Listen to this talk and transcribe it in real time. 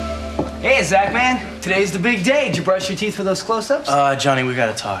Hey, Zach, man. Today's the big day. Did you brush your teeth for those close-ups? Johnny, we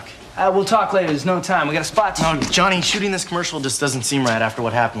gotta talk. We'll talk later. There's no time. We got a spot to No, Johnny, shooting this commercial just doesn't seem right after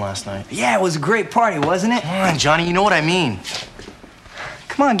what happened last night. Yeah, it was a great party, wasn't it? Come on, Johnny, you know what I mean.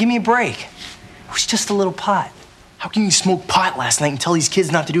 Come on, give me a break. It was just a little pot. How can you smoke pot last night and tell these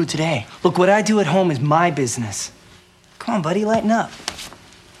kids not to do it today? Look, what I do at home is my business. Come on, buddy, lighten up.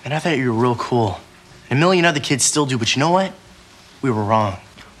 And I thought you were real cool. And a million other kids still do, but you know what? We were wrong.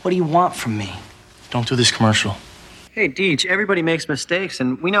 What do you want from me? Don't do this commercial. Hey, Deej, everybody makes mistakes,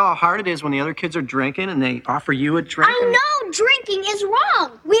 and we know how hard it is when the other kids are drinking and they offer you a drink. I know drinking is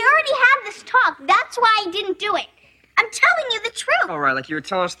wrong. We already had this talk. That's why I didn't do it. I'm telling you the truth. All right, like you were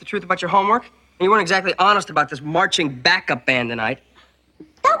telling us the truth about your homework, and you weren't exactly honest about this marching backup band tonight.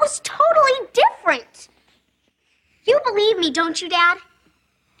 That was totally different. You believe me, don't you, Dad?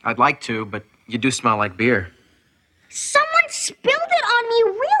 I'd like to, but you do smell like beer. Someone spilled it on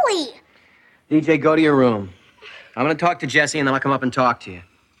me, really. DJ, go to your room. I'm gonna talk to Jesse, and then I'll come up and talk to you.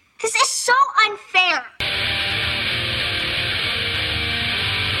 This is so unfair.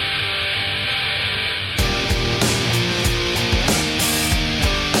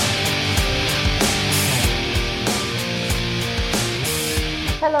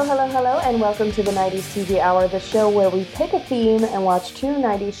 Hello, and welcome to the 90s TV Hour, the show where we pick a theme and watch two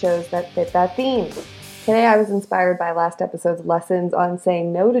 90s shows that fit that theme. Today I was inspired by last episode's lessons on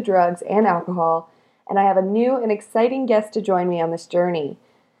saying no to drugs and alcohol, and I have a new and exciting guest to join me on this journey.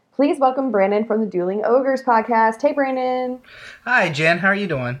 Please welcome Brandon from the Dueling Ogres podcast. Hey, Brandon. Hi, Jen. How are you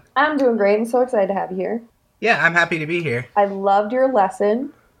doing? I'm doing great. I'm so excited to have you here. Yeah, I'm happy to be here. I loved your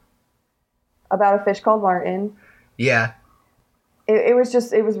lesson about a fish called Martin. Yeah. It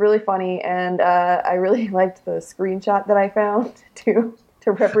was really funny, and I really liked the screenshot that I found to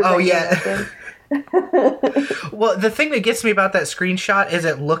represent your lesson. Well, the thing that gets me about that screenshot is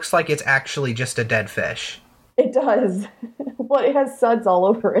it looks like it's actually just a dead fish. It does. Well, it has suds all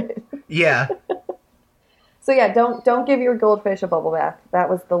over it. Yeah. So yeah, don't give your goldfish a bubble bath. That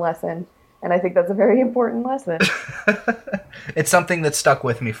was the lesson, and I think that's a very important lesson. It's something that stuck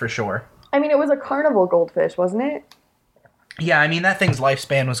with me for sure. I mean, it was a carnival goldfish, wasn't it? Yeah, I mean, that thing's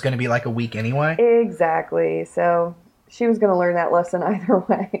lifespan was going to be like a week anyway. Exactly. So she was going to learn that lesson either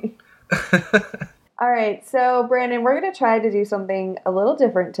way. All right. So, Brandon, we're going to try to do something a little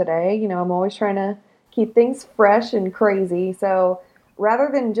different today. You know, I'm always trying to keep things fresh and crazy. So rather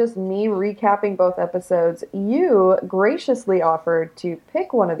than just me recapping both episodes, you graciously offered to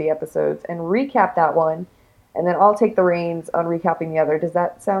pick one of the episodes and recap that one. And then I'll take the reins on recapping the other. Does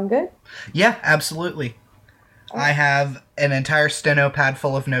that sound good? Yeah, absolutely. I have an entire steno pad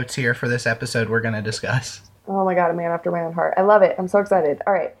full of notes here for this episode we're going to discuss. Oh my God, a man after my own heart. I love it. I'm so excited.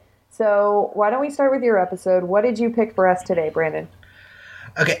 All right. So why don't we start with your episode? What did you pick for us today, Brandon?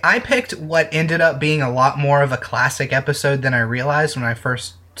 Okay, I picked what ended up being a lot more of a classic episode than I realized when I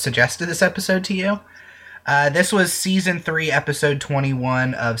first suggested this episode to you. This was Season 3, Episode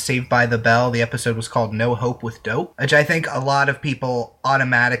 21 of Saved by the Bell. The episode was called No Hope with Dope, which I think a lot of people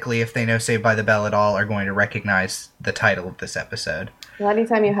automatically, if they know Saved by the Bell at all, are going to recognize the title of this episode. Well,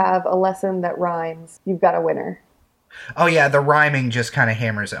 anytime you have a lesson that rhymes, you've got a winner. Oh yeah, the rhyming just kind of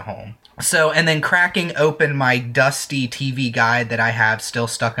hammers it home. So, and then cracking open my dusty TV guide that I have still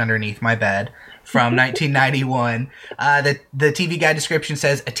stuck underneath my bed from 1991, the TV guide description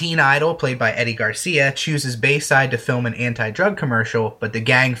says, a teen idol, played by Eddie Garcia, chooses Bayside to film an anti-drug commercial, but the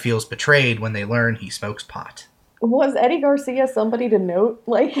gang feels betrayed when they learn he smokes pot. Was Eddie Garcia somebody to note?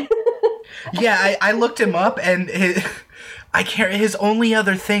 Like, yeah, I looked him up, and his only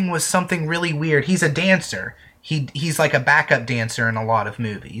other thing was something really weird. He's a dancer. He's like a backup dancer in a lot of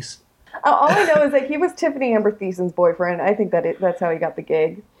movies. All I know is that he was Tiffany Amber Thiesen's boyfriend. I think that's how he got the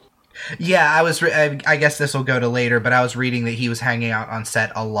gig. Yeah, I guess this will go to later, but I was reading that he was hanging out on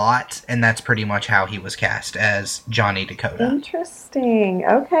set a lot, and that's pretty much how he was cast, as Johnny Dakota. Interesting.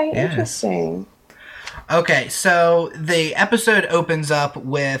 Okay, yes. Interesting. Okay, so the episode opens up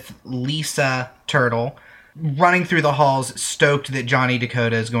with Lisa Turtle running through the halls, stoked that Johnny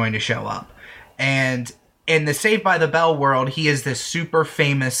Dakota is going to show up. And in the Saved by the Bell world, he is this super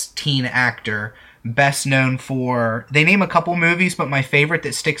famous teen actor, best known for... They name a couple movies, but my favorite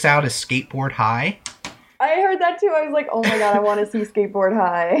that sticks out is Skateboard High. I heard that too. I was like, oh my God, I want to see Skateboard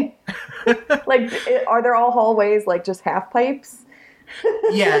High. Like, are there all hallways, like, just half pipes?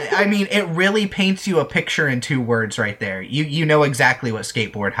 Yeah, I mean, it really paints you a picture in 2 words right there. You know exactly what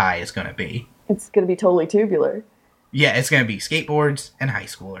Skateboard High is going to be. It's going to be totally tubular. Yeah, it's going to be skateboards and high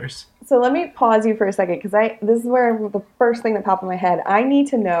schoolers. So let me pause you for a second, because this is where the first thing that popped in my head. I need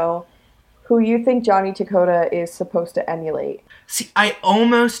to know who you think Johnny Dakota is supposed to emulate. See, I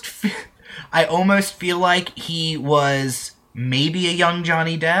almost I almost feel like he was maybe a young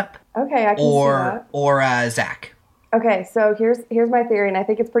Johnny Depp. Okay, I can see that. Or Zach. Okay, so here's my theory, and I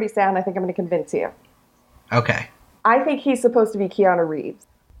think it's pretty sound. I think I'm going to convince you. Okay. I think he's supposed to be Keanu Reeves.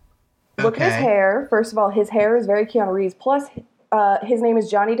 Look at his hair. First of all, his hair is very Keanu Reeves. Plus, his name is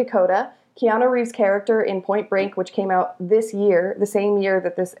Johnny Dakota. Keanu Reeves' character in Point Break, which came out this year, the same year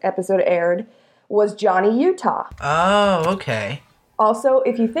that this episode aired, was Johnny Utah. Oh, okay. Also,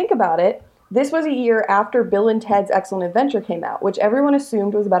 if you think about it, this was a year after Bill and Ted's Excellent Adventure came out, which everyone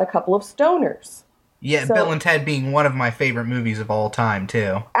assumed was about a couple of stoners. Yeah, so, Bill and Ted being one of my favorite movies of all time,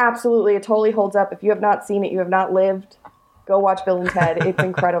 too. Absolutely. It totally holds up. If you have not seen it, you have not lived, go watch Bill and Ted. It's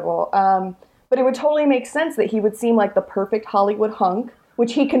incredible. But it would totally make sense that he would seem like the perfect Hollywood hunk,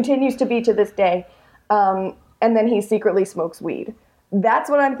 which he continues to be to this day, and then he secretly smokes weed. That's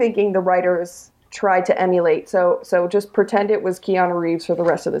what I'm thinking the writers tried to emulate. So just pretend it was Keanu Reeves for the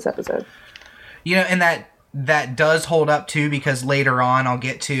rest of this episode. You know, and that does hold up, too, because later on I'll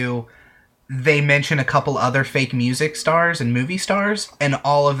get to... They mention a couple other fake music stars and movie stars, and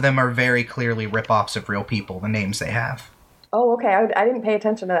all of them are very clearly ripoffs of real people, the names they have. Oh, okay. I didn't pay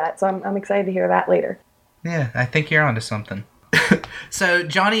attention to that, so I'm excited to hear that later. Yeah, I think you're onto something. So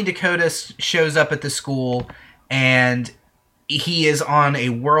Johnny Dakota shows up at the school, and he is on a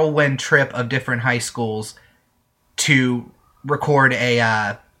whirlwind trip of different high schools to record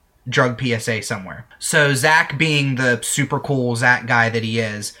a drug PSA somewhere. So Zach, being the super cool Zach guy that he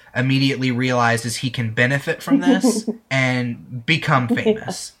is, immediately realizes he can benefit from this and become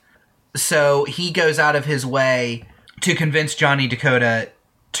famous. Yeah. So he goes out of his way to convince Johnny Dakota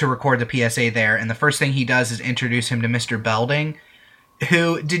to record the PSA there, and the first thing he does is introduce him to Mr. Belding,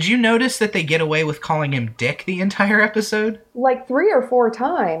 who, did you notice that they get away with calling him Dick the entire episode? Like 3 or 4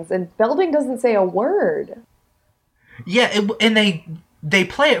 times, and Belding doesn't say a word. Yeah, and they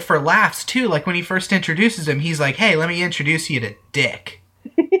play it for laughs, too. Like, when he first introduces him, he's like, hey, let me introduce you to Dick.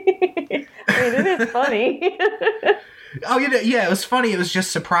 I mean, it is funny. Oh, yeah, it was funny. It was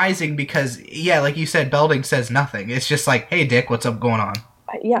just surprising because, yeah, like you said, Belding says nothing. It's just like, hey, Dick, what's up going on?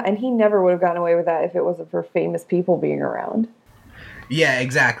 Yeah, and he never would have gotten away with that if it wasn't for famous people being around. Yeah,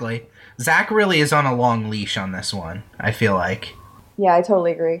 exactly. Zach really is on a long leash on this one, I feel like. Yeah, I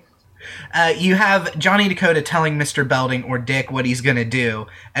totally agree. You have Johnny Dakota telling Mr. Belding or Dick what he's going to do,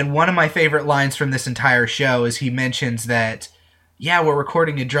 and one of my favorite lines from this entire show is he mentions that, yeah, we're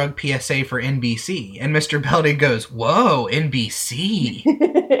recording a drug PSA for NBC, and Mr. Belding goes, whoa, NBC.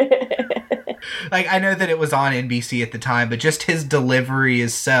 Like, I know that it was on NBC at the time, but just his delivery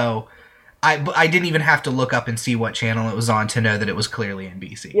is so... I didn't even have to look up and see what channel it was on to know that it was clearly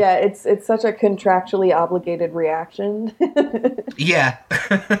NBC. Yeah, it's such a contractually obligated reaction. Yeah.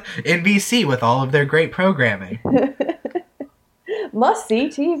 NBC with all of their great programming. Must-see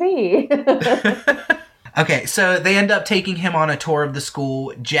TV. Okay, so they end up taking him on a tour of the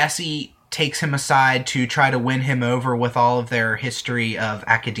school. Jesse takes him aside to try to win him over with all of their history of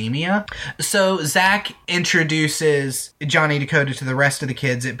academia. So Zach introduces Johnny Dakota to the rest of the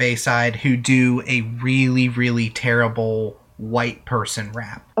kids at Bayside who do a really, really terrible white person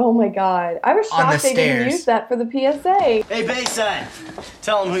rap. Oh my god. I was shocked they didn't use that for the PSA. Hey, Bayside,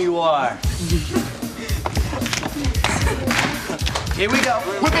 tell them who you are. Here we go.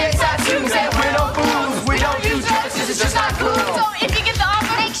 We're Bayside students and we're no fools. We don't use drugs, it's just not cool. So if you get the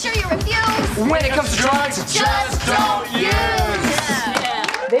offer, make sure you refuse. When it comes to drugs, just don't use.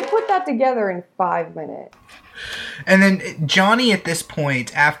 Yeah. They put that together in 5 minutes. And then Johnny at this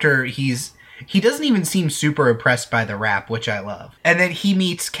point, after he doesn't even seem super impressed by the rap, which I love. And then he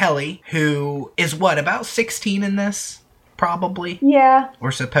meets Kelly, who is what, about 16 in this? Probably. Yeah.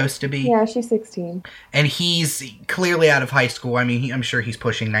 Or supposed to be. Yeah, she's 16. And he's clearly out of high school. I mean, I'm sure he's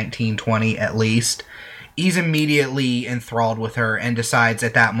pushing 19, 20 at least. He's immediately enthralled with her and decides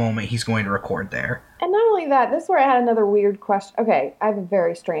at that moment he's going to record there. And not only that, this is where I had another weird question. Okay, I have a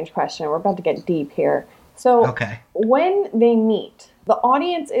very strange question. We're about to get deep here. So, okay. When they meet, the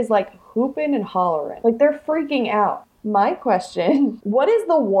audience is like hooping and hollering. Like they're freaking out. My question, what is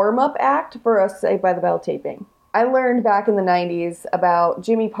the warm-up act for a Saved by the Bell taping? I learned back in the 90s about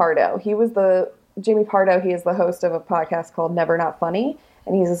Jimmy Pardo. He is the host of a podcast called Never Not Funny,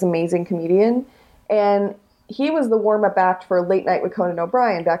 and he's this amazing comedian. And he was the warm-up act for Late Night with Conan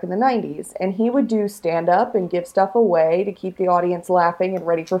O'Brien back in the 90s. And he would do stand-up and give stuff away to keep the audience laughing and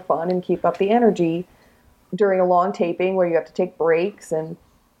ready for fun and keep up the energy during a long taping where you have to take breaks and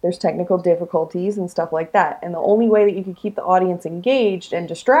there's technical difficulties and stuff like that. And the only way that you can keep the audience engaged and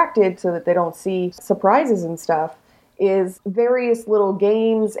distracted so that they don't see surprises and stuff is various little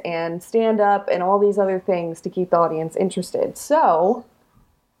games and stand-up and all these other things to keep the audience interested. So,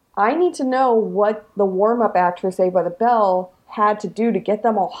 I need to know what the warm-up act for Saved by the Bell had to do to get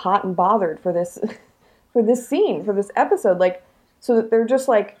them all hot and bothered for this for this scene, for this episode. Like, so that they're just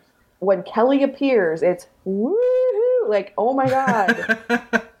like, when Kelly appears, it's woohoo! Like, oh my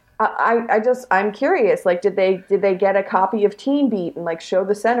God. I'm curious. Like, did they get a copy of Teen Beat and like show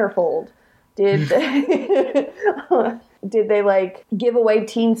the centerfold? Did they like give away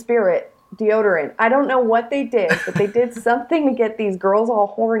Teen Spirit deodorant? I don't know what they did, but they did something to get these girls all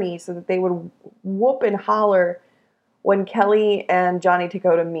horny so that they would whoop and holler when Kelly and Johnny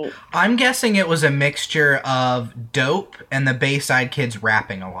Dakota meet. I'm guessing it was a mixture of dope and the Bayside Kids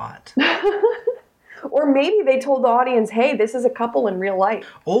rapping a lot. Or maybe they told the audience, hey, this is a couple in real life.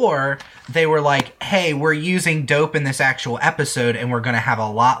 Or they were like, hey, we're using dope in this actual episode and we're going to have a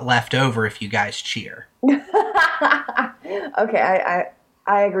lot left over if you guys cheer. Okay,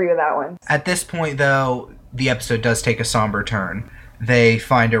 I agree with that one. At this point, though, the episode does take a somber turn. They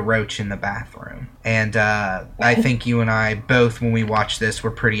find a roach in the bathroom. And I think you and I both, when we watched this,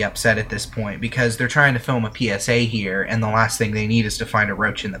 were pretty upset at this point because they're trying to film a PSA here, and the last thing they need is to find a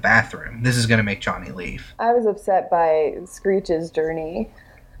roach in the bathroom. This is going to make Johnny leave. I was upset by Screech's journey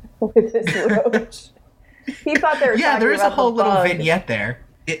with this roach. He thought they were yeah, there is a whole little bug. vignette there.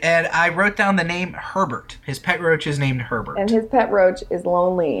 And I wrote down the name Herbert. His pet roach is named Herbert. And his pet roach is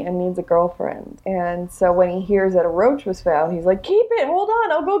lonely and needs a girlfriend. And so when he hears that a roach was found, he's like, keep it, hold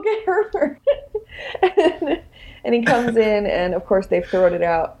on, I'll go get Herbert. and he comes in, and of course they've thrown it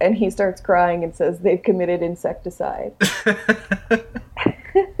out. And he starts crying and says they've committed insecticide.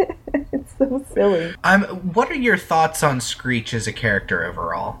 It's so silly. What are your thoughts on Screech as a character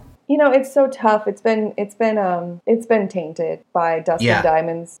overall? You know, it's so tough. It's been tainted by Dustin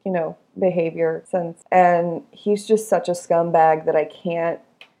Diamond's, behavior since, and he's just such a scumbag that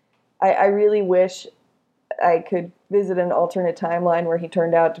I really wish I could visit an alternate timeline where he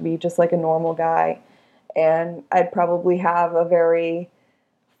turned out to be just like a normal guy, and I'd probably have a very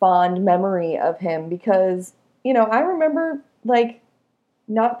fond memory of him because, I remember like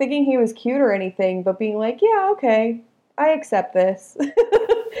not thinking he was cute or anything, but being like, yeah, okay, I accept this.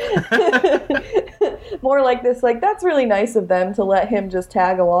 More like this, like, that's really nice of them to let him just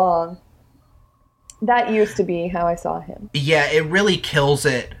tag along. That used to be how I saw him. Yeah, it really kills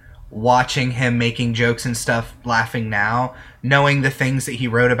it watching him making jokes and stuff, laughing now, knowing the things that he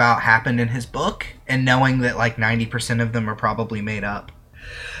wrote about happened in his book, and knowing that like 90% of them are probably made up.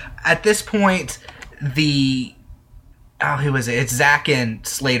 At this point, who is it? It's Zach and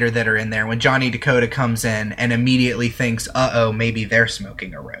Slater that are in there when Johnny Dakota comes in and immediately thinks, uh-oh, maybe they're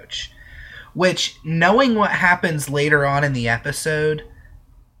smoking a roach. Which, knowing what happens later on in the episode,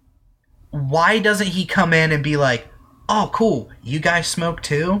 why doesn't he come in and be like, oh, cool, you guys smoke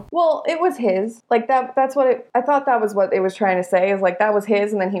too? Well, it was his. Like, that's what I thought that was what it was trying to say, is like, that was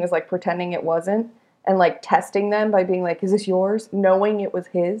his, and then he was like pretending it wasn't. And like testing them by being like, is this yours? Knowing it was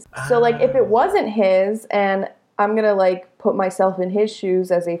his. So like, if it wasn't his, and I'm going to like put myself in his shoes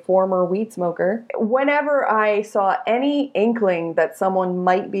as a former weed smoker. Whenever I saw any inkling that someone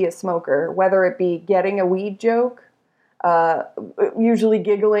might be a smoker, whether it be getting a weed joke, usually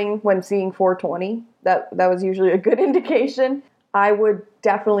giggling when seeing 420, that was usually a good indication, I would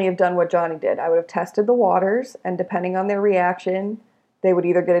definitely have done what Johnny did. I would have tested the waters, and depending on their reaction, they would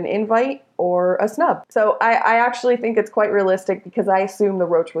either get an invite or a snub. So I actually think it's quite realistic because I assume the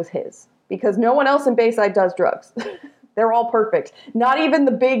roach was his. Because no one else in Bayside does drugs. They're all perfect. Not even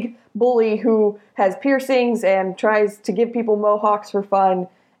the big bully who has piercings and tries to give people mohawks for fun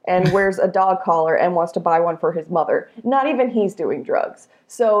and wears a dog collar and wants to buy one for his mother. Not even he's doing drugs.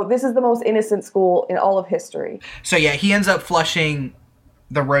 So this is the most innocent school in all of history. So yeah, he ends up flushing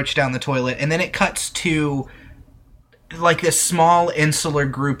the roach down the toilet, and then it cuts to like this small insular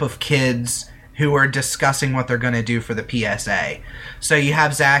group of kids who are discussing what they're going to do for the PSA. So you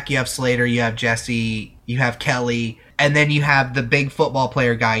have Zach, you have Slater, you have Jesse, you have Kelly, and then you have the big football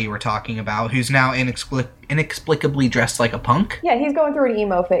player guy you were talking about, who's now inexplicably dressed like a punk. Yeah, he's going through an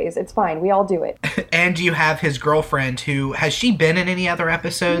emo phase. It's fine. We all do it. And you have his girlfriend, who... Has she been in any other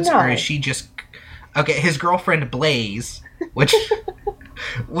episodes? No. Or is she just... Okay, his girlfriend, Blaze, which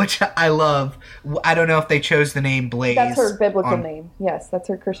I love. I don't know if they chose the name Blaze. That's her biblical name. Yes, that's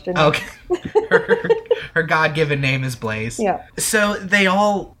her Christian name. Okay. Her God-given name is Blaze. Yeah. So they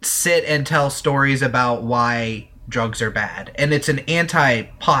all sit and tell stories about why drugs are bad. And it's an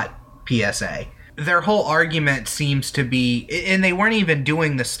anti-pot PSA. Their whole argument seems to be... And they weren't even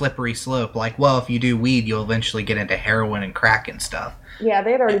doing the slippery slope. Like, well, if you do weed, you'll eventually get into heroin and crack and stuff. Yeah,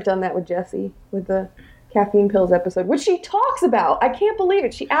 they had already done that with Jessie, with the caffeine pills episode, which she talks about. I can't believe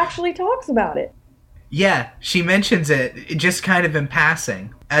it. She actually talks about it. Yeah, she mentions it just kind of in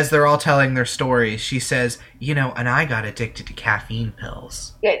passing. As they're all telling their stories, she says, and I got addicted to caffeine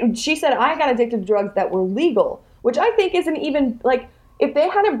pills. Yeah, she said, I got addicted to drugs that were legal, which I think isn't even, like, if they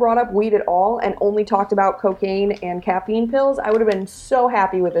hadn't brought up weed at all and only talked about cocaine and caffeine pills, I would have been so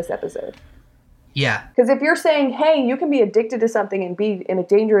happy with this episode. Yeah. Because if you're saying, hey, you can be addicted to something and be in a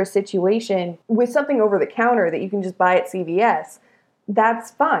dangerous situation with something over the counter that you can just buy at CVS,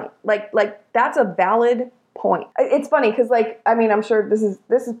 that's fine. Like that's a valid point. It's funny because, I'm sure this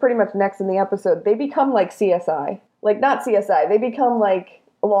is pretty much next in the episode. They become like CSI. Like, not CSI. They become like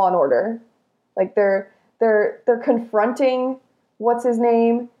Law and Order. Like, they're confronting what's his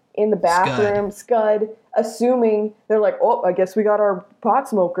name in the bathroom, Scud, assuming they're like, oh, I guess we got our pot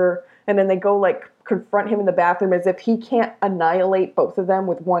smoker. And then they go, like, confront him in the bathroom as if he can't annihilate both of them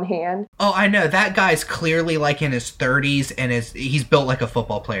with one hand. Oh, I know. That guy's clearly, like, in his 30s, and he's built like a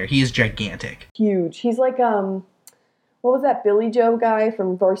football player. He is gigantic. Huge. He's like, what was that Billy Joe guy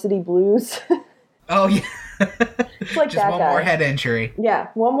from Varsity Blues? Oh, yeah. It's like just that one guy. more head injury. Yeah,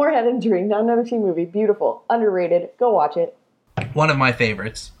 one more head injury. Not another teen movie. Beautiful. Underrated. Go watch it. One of my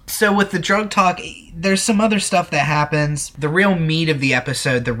favorites. So with the drug talk, there's some other stuff that happens. The real meat of the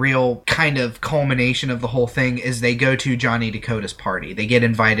episode, the real kind of culmination of the whole thing, is they go to Johnny Dakota's party. They get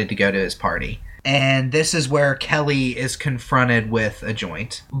invited to go to his party. And this is where Kelly is confronted with a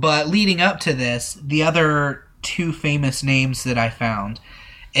joint. But leading up to this, the other two famous names that I found,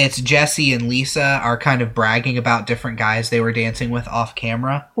 it's Jesse and Lisa are kind of bragging about different guys they were dancing with off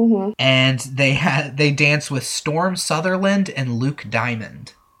camera. Mm-hmm. And they dance with Storm Sutherland and Luke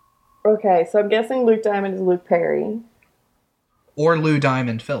Diamond. Okay, so I'm guessing Luke Diamond is Luke Perry. Or Lou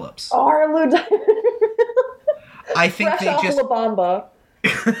Diamond Phillips. Or Lou Diamond. I think Fresh off La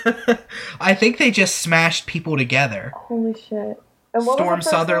Bamba. I think they just smashed people together. Holy shit. And what Storm was the first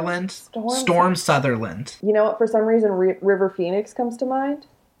Sutherland. one? Storm Sutherland. You know what? For some reason, River Phoenix comes to mind.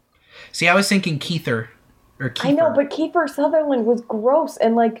 See, I was thinking Keither. I know, but Kiefer Sutherland was gross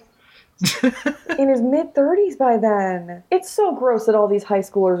and, like, in his mid-30s by then. It's so gross that all these high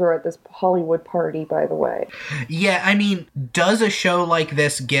schoolers are at this Hollywood party, by the way. Yeah, I mean, does a show like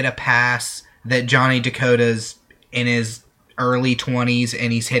this get a pass that Johnny Dakota's in his early 20s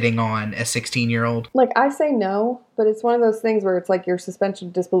and he's hitting on a 16-year-old? Like, I say no, but it's one of those things where it's like your suspension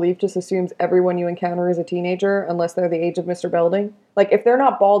of disbelief just assumes everyone you encounter is a teenager unless they're the age of Mr. Belding. Like, if they're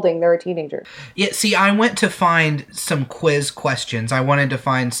not balding, they're a teenager. Yeah, see, I went to find some quiz questions. I wanted to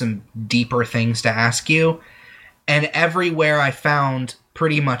find some deeper things to ask you. And everywhere I found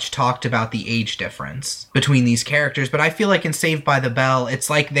pretty much talked about the age difference between these characters. But I feel like in Saved by the Bell, it's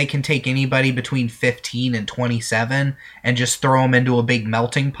like they can take anybody between 15 and 27 and just throw them into a big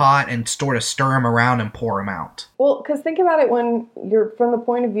melting pot and sort of stir them around and pour them out. Well, because think about it when you're from the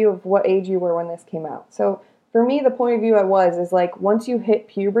point of view of what age you were when this came out. So for me, the point of view is like, once you hit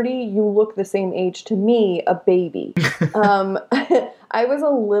puberty, you look the same age to me, a baby. I was a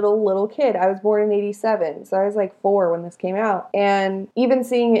little kid. I was born in 87, so I was like 4 when this came out. And even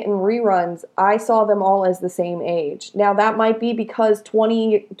seeing it in reruns, I saw them all as the same age. Now, that might be because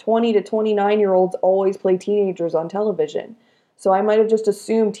 20 to 29-year-olds always play teenagers on television. So I might have just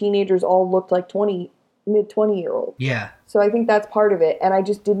assumed teenagers all looked like mid-20-year-olds. Yeah. So I think that's part of it. And I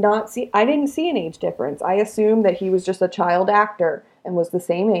just didn't see an age difference. I assumed that he was just a child actor and was the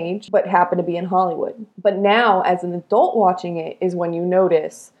same age, but happened to be in Hollywood. But now, as an adult watching it, is when you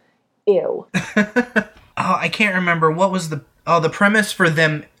notice, ew. I can't remember. What was the premise for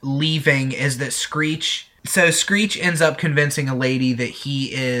them leaving is that Screech ends up convincing a lady that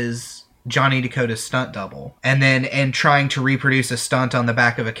he is Johnny Dakota's stunt double. And then, in trying to reproduce a stunt on the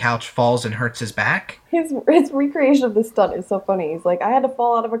back of a couch, falls and hurts his back. His recreation of the stunt is so funny. He's like, I had to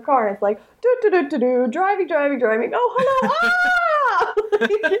fall out of a car, and it's like, do-do-do-do-do, driving. Oh, hello, ah!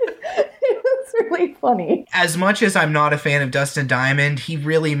 It was really funny. As much as I'm not a fan of Dustin Diamond, he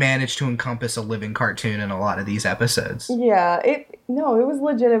really managed to encompass a living cartoon in a lot of these episodes. Yeah, it was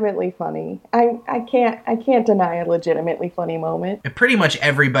legitimately funny. I can't deny a legitimately funny moment. And pretty much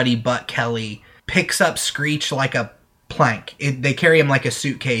everybody but Kelly picks up Screech like a plank. They carry him like a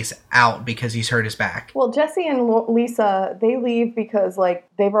suitcase out because he's hurt his back. Well, Jesse and Lisa, they leave because, like,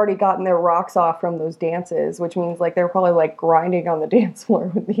 they've already gotten their rocks off from those dances, which means, like, they're probably, like, grinding on the dance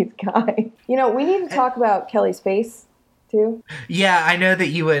floor with these guys. You know, we need to talk about Kelly's face, too. Yeah, I know that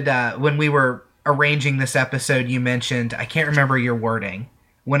you would, when we were arranging this episode, you mentioned, I can't remember your wording,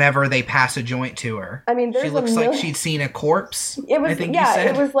 whenever they pass a joint to her. I mean, she looks like she'd seen a corpse. It was, I think you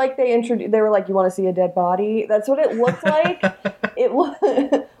said. It was like they were like, you want to see a dead body? That's what it looked like.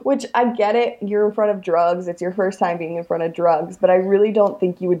 which I get it. You're in front of drugs. It's your first time being in front of drugs, but I really don't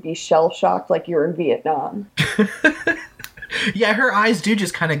think you would be shell-shocked like you're in Vietnam. Yeah, her eyes do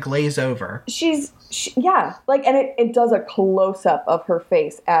just kind of glaze over. And it does a close-up of her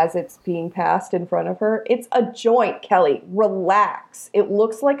face as it's being passed in front of her. It's a joint, Kelly. Relax. It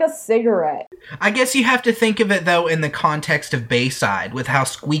looks like a cigarette. I guess you have to think of it, though, in the context of Bayside, with how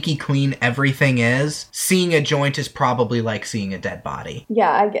squeaky clean everything is. Seeing a joint is probably like seeing a dead body.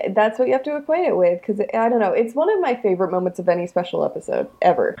 Yeah, that's what you have to equate it with, because, I don't know, it's one of my favorite moments of any special episode,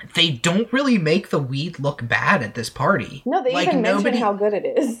 ever. They don't really make the weed look bad at this party. No, they even mention how good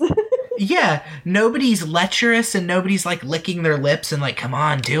it is. Yeah, nobody's lecherous and nobody's like licking their lips and like, come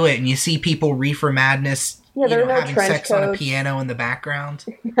on, do it. And you see people reefer madness, having sex on a piano in the background.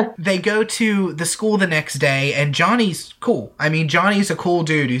 They go to the school the next day and Johnny's cool. I mean, Johnny's a cool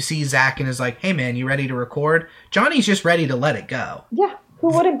dude who sees Zach and is like, hey man, you ready to record? Johnny's just ready to let it go. Yeah. Who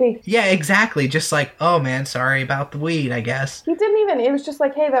wouldn't be? Yeah, exactly. Just like, oh man, sorry about the weed, I guess. He didn't even, it was just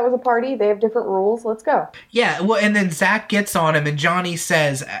like, hey, that was a party. They have different rules. Let's go. Yeah, well, and then Zach gets on him and Johnny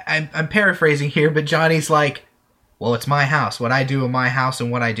says, I'm paraphrasing here, but Johnny's like, well, it's my house. What I do in my house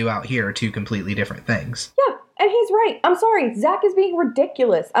and what I do out here are two completely different things. Yeah, and he's right. I'm sorry. Zach is being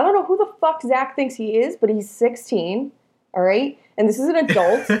ridiculous. I don't know who the fuck Zach thinks he is, but he's 16. All right? And this is an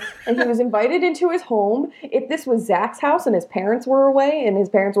adult, and he was invited into his home. If this was Zach's house and his parents were away and his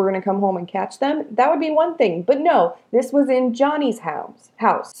parents were going to come home and catch them, that would be one thing. But no, this was in Johnny's house.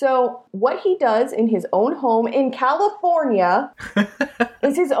 So what he does in his own home in California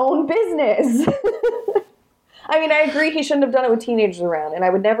is his own business. I mean, I agree he shouldn't have done it with teenagers around, and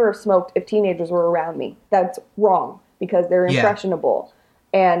I would never have smoked if teenagers were around me. That's wrong, because they're impressionable.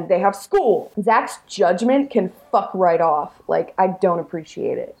 And they have school. Zach's judgment can fuck right off. Like, I don't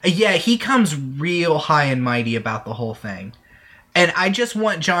appreciate it. Yeah, he comes real high and mighty about the whole thing. And I just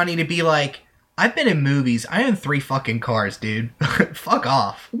want Johnny to be like, I've been in movies. I own 3 fucking cars, dude. Fuck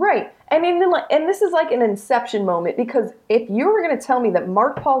off. Right. And this is like an Inception moment, because if you were going to tell me that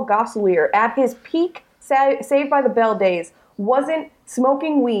Mark Paul Gosselaar at his peak Saved by the Bell days wasn't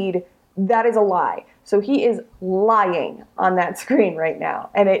smoking weed, that is a lie. So he is lying on that screen right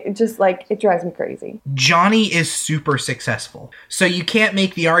now. And it just, it drives me crazy. Johnny is super successful. So you can't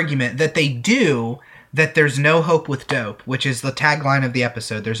make the argument that that there's no hope with dope, which is the tagline of the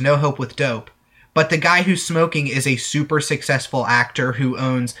episode. There's no hope with dope. But the guy who's smoking is a super successful actor who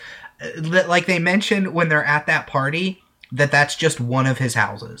owns, like they mentioned when they're at that party, that's just one of his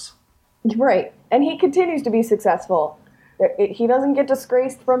houses. Right. And he continues to be successful. He doesn't get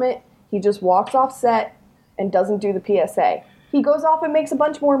disgraced from it. He just walks off set and doesn't do the PSA. He goes off and makes a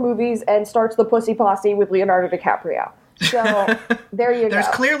bunch more movies and starts the Pussy Posse with Leonardo DiCaprio. So, there you go. There's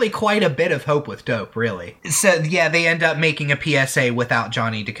clearly quite a bit of hope with dope, really. So, yeah, they end up making a PSA without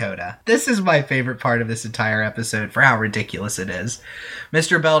Johnny Dakota. This is my favorite part of this entire episode for how ridiculous it is.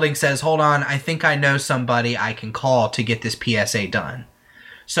 Mr. Belding says, hold on, I think I know somebody I can call to get this PSA done.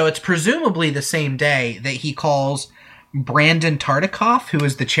 So it's presumably the same day that he calls Brandon Tartikoff, who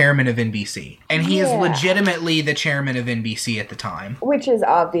is the chairman of NBC. And he is legitimately the chairman of NBC at the time. Which is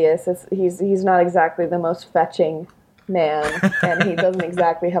obvious. He's not exactly the most fetching man, and he doesn't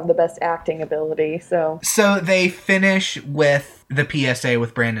exactly have the best acting ability, so they finish with the PSA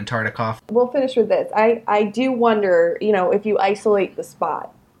with Brandon Tartikoff. We'll finish with this. I do wonder, if you isolate the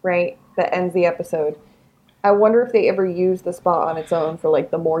spot, right, that ends the episode, I wonder if they ever use the spot on its own for,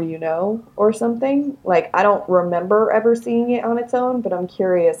 The More You Know or something. I don't remember ever seeing it on its own, but I'm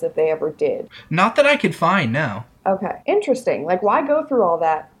curious if they ever did. Not that I could find, no. Okay. Interesting. Why go through all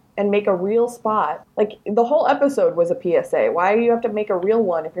that and make a real spot? The whole episode was a PSA. Why do you have to make a real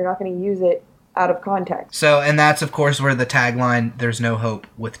one if you're not going to use it out of context? So, and that's, of course, where the tagline, "There's no hope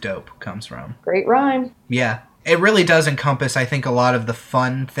with dope," comes from. Great rhyme. Yeah. It really does encompass, I think, a lot of the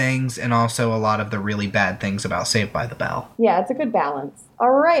fun things and also a lot of the really bad things about Saved by the Bell. Yeah, it's a good balance. All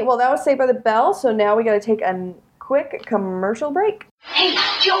right, well, that was Saved by the Bell, so now we got to take a quick commercial break. Hey,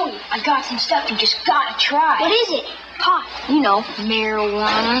 Joey, I got some stuff you just gotta try. What is it? Pot.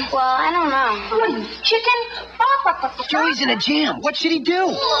 Marijuana. Well, I don't know. What are you, chicken? Joey's in a jam. What should he do? Get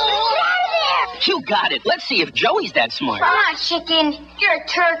out of there! You got it. Let's see if Joey's that smart. I'm not chicken. You're a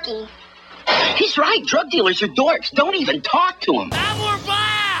turkey. He's right. Drug dealers are dorks. Don't even talk to them. And we're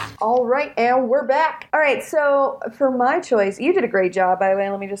back! All right, and we're back. All right, so for my choice, you did a great job, by the way,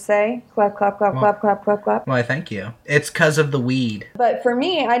 let me just say. Clap, clap, clap, clap, clap, clap, clap. Why, thank you. It's because of the weed. But for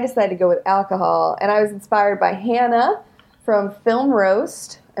me, I decided to go with alcohol, and I was inspired by Hannah from Film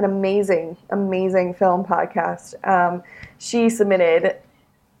Roast, an amazing, amazing film podcast. She submitted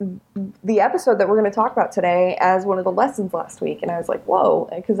the episode that we're going to talk about today as one of the lessons last week. And I was like, whoa,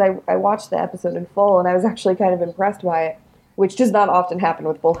 because I watched the episode in full and I was actually kind of impressed by it, which does not often happen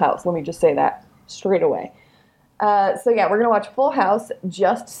with Full House. Let me just say that straight away. So yeah, we're going to watch Full House,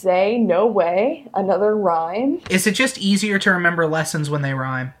 Just Say No Way, another rhyme. Is it just easier to remember lessons when they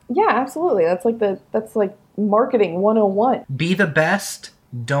rhyme? Yeah, absolutely. That's like marketing 101. Be the best,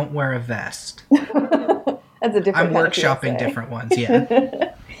 don't wear a vest. That's a different I'm kind of workshopping PSA. different ones,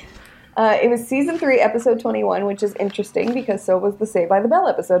 yeah. It was season 3, episode 21, which is interesting because so was the Saved by the Bell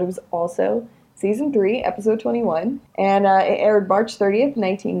episode. It was also season 3, episode 21, and it aired March 30th,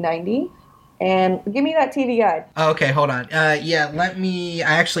 1990. And give me that TV guide. Oh, okay, hold on. I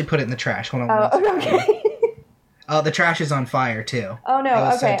actually put it in the trash. Hold on. Oh, okay. Oh, the trash is on fire, too. Oh, no, It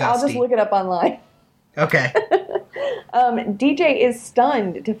was so okay. I'll just dusty. look it up online. Okay. DJ is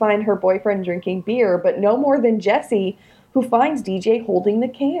stunned to find her boyfriend drinking beer, but no more than Jesse, who finds DJ holding the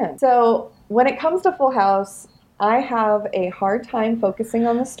can. So when it comes to Full House, I have a hard time focusing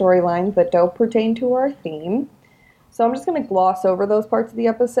on the storylines that don't pertain to our theme. So I'm just going to gloss over those parts of the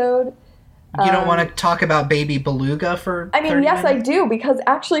episode. You don't want to talk about Baby Beluga for 30 yes, minutes? I do, because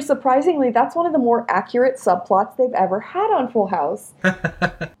actually, surprisingly, that's one of the more accurate subplots they've ever had on Full House.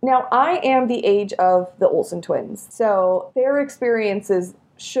 Now, I am the age of the Olsen twins, so their experiences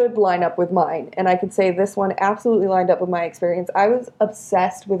should line up with mine, and I could say this one absolutely lined up with my experience. I was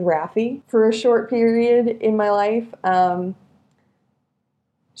obsessed with Raffi for a short period in my life.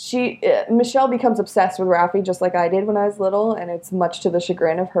 Michelle becomes obsessed with Raffi just like I did when I was little, and it's much to the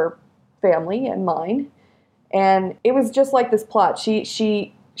chagrin of her family and mine. And it was just like this plot.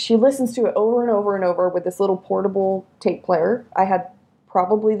 She listens to it over and over and over with this little portable tape player. I had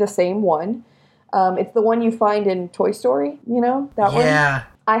probably the same one. It's the one you find in Toy Story, that one. Yeah.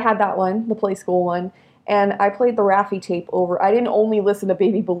 I had that one, the Play School one. And I played the Raffi tape over. I didn't only listen to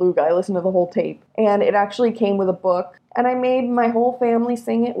Baby Beluga. I listened to the whole tape. And it actually came with a book. And I made my whole family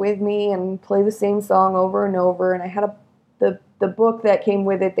sing it with me and play the same song over and over. And I had the book that came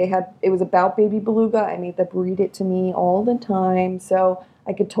with it. It was about Baby Beluga. I made them read it to me all the time. So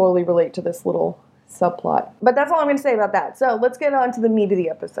I could totally relate to this little subplot. But that's all I'm going to say about that. So let's get on to the meat of the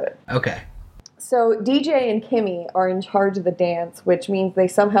episode. Okay. So DJ and Kimmy are in charge of the dance, which means they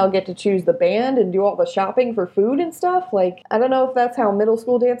somehow get to choose the band and do all the shopping for food and stuff. Like, I don't know if that's how middle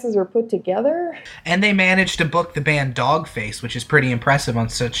school dances are put together. And they managed to book the band Dogface, which is pretty impressive on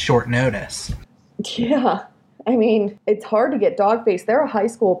such short notice. Yeah. I mean, it's hard to get Dogface. They're a high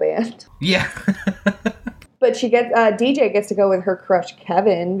school band. Yeah. But DJ gets to go with her crush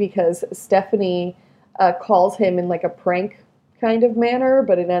Kevin because Stephanie calls him in like a prank kind of manner,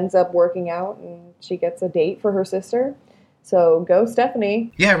 but it ends up working out and she gets a date for her sister. So go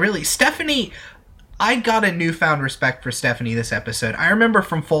Stephanie. Yeah, really. Stephanie, I got a newfound respect for Stephanie this episode. I remember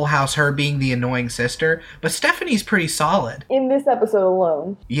from Full House her being the annoying sister, but Stephanie's pretty solid. In this episode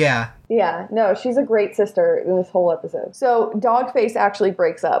alone. Yeah. Yeah, no, she's a great sister in this whole episode. So Dogface actually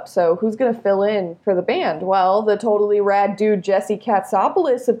breaks up. So who's going to fill in for the band? Well, the totally rad dude Jesse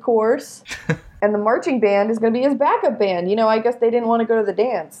Katsopoulos, of course. And the marching band is going to be his backup band. I guess they didn't want to go to the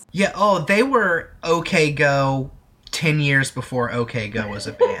dance. Yeah, they were OK Go 10 years before OK Go was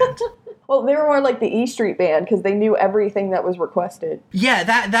a band. Well, they were more like the E Street Band because they knew everything that was requested. Yeah,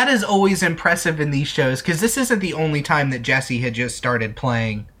 that is always impressive in these shows because this isn't the only time that Jesse had just started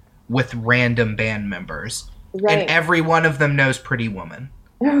playing with random band members. Right. And every one of them knows Pretty Woman.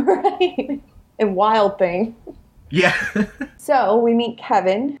 Right. And Wild Thing. Yeah. So we meet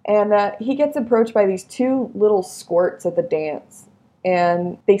Kevin, and he gets approached by these two little squirts at the dance,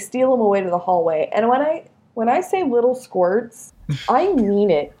 and they steal him away to the hallway. And when I say little squirts, I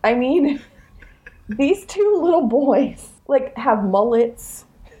mean it. I mean, these two little boys, have mullets.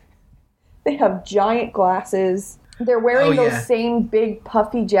 They have giant glasses. They're wearing those same big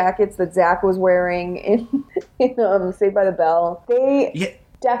puffy jackets that Zach was wearing in Saved by the Bell. They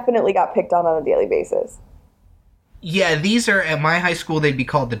definitely got picked on a daily basis. Yeah, these are, at my high school, they'd be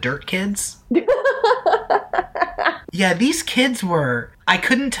called the Dirt Kids. Yeah, these kids were, I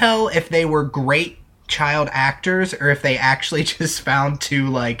couldn't tell if they were great child actors or if they actually just found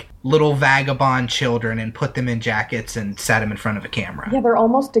two, little vagabond children and put them in jackets and sat them in front of a camera. Yeah, they're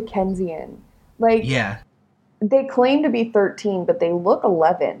almost Dickensian. Yeah. They claim to be 13, but they look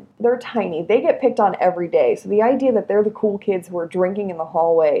 11. They're tiny. They get picked on every day. So the idea that they're the cool kids who are drinking in the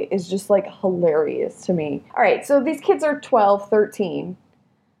hallway is just, hilarious to me. All right, so these kids are 12, 13.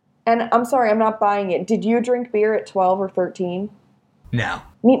 And I'm sorry, I'm not buying it. Did you drink beer at 12 or 13? No.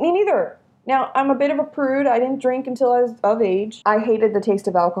 Me neither. Now, I'm a bit of a prude. I didn't drink until I was of age. I hated the taste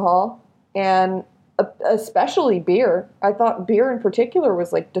of alcohol. And especially beer. I thought beer in particular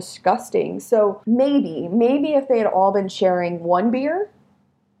was like disgusting. So maybe if they had all been sharing one beer,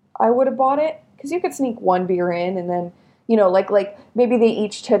 I would have bought it. Because you could sneak one beer in and then, you know, like maybe they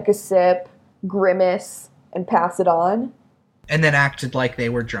each took a sip, grimace, and pass it on. And then acted like they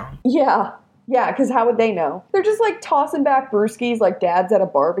were drunk. Yeah, because how would they know? They're just like tossing back brewskis like dads at a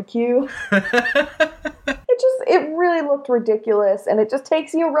barbecue. It really looked ridiculous, and it just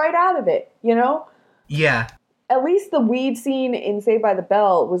takes you right out of it, you know? Yeah. At least the weed scene in Saved by the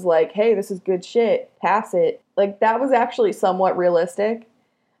Bell was like, hey, this is good shit, pass it. Like, that was actually somewhat realistic.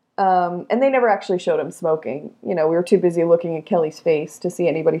 And they never actually showed him smoking. You know, we were too busy looking at Kelly's face to see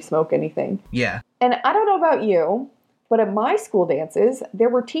anybody smoke anything. Yeah. And I don't know about you, but at my school dances, there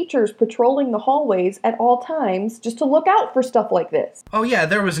were teachers patrolling the hallways at all times just to look out for stuff like this. Oh yeah,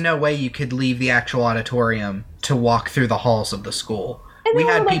 there was no way you could leave the actual auditorium to walk through the halls of the school. We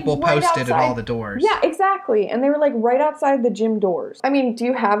had people posted at all the doors. Yeah, exactly. And they were like right outside the gym doors. I mean, do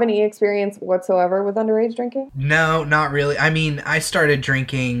you have any experience whatsoever with underage drinking? No, not really. I mean, I started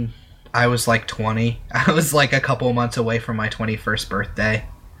drinking, I was like 20. I was like a couple months away from my 21st birthday.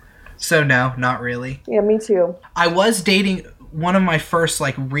 So no, not really. Yeah, me too. I was dating one of my first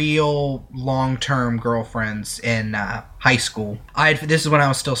like real long-term girlfriends in high school. This is when I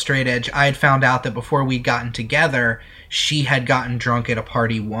was still straight edge. I had found out that before we'd gotten together, she had gotten drunk at a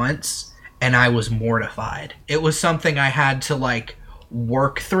party once, and I was mortified. It was something I had to like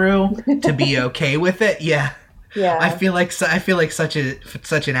work through to be okay with it. Yeah. Yeah. I feel like such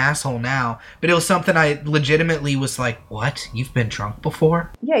an asshole now, but it was something I legitimately was like, "What? You've been drunk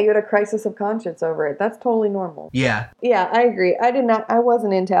before?" Yeah, you had a crisis of conscience over it. That's totally normal. Yeah. Yeah, I agree. I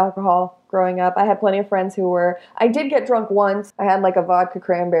wasn't into alcohol growing up. I had plenty of friends who were. I did get drunk once. I had like a vodka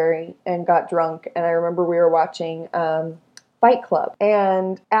cranberry and got drunk, and I remember we were watching Fight Club.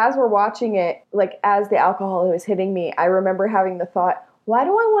 And as we're watching it, like as the alcohol was hitting me, I remember having the thought, why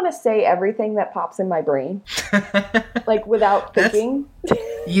do I want to say everything that pops in my brain? Like, without thinking?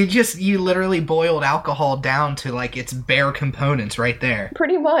 You literally boiled alcohol down to, like, its bare components right there.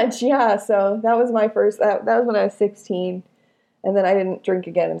 Pretty much, yeah. So that was my first, that was when I was 16. And then I didn't drink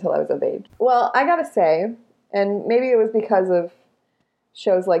again until I was of age. Well, I gotta say, and maybe it was because of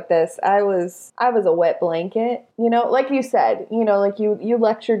shows like this, I was a wet blanket. You know, like you said, you know, like you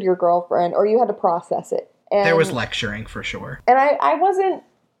lectured your girlfriend, or you had to process it. And, there was lecturing for sure. And I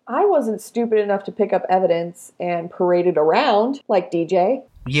wasn't stupid enough to pick up evidence and parade it around like DJ.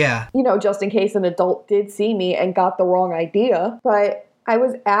 Yeah. You know, just in case an adult did see me and got the wrong idea. But I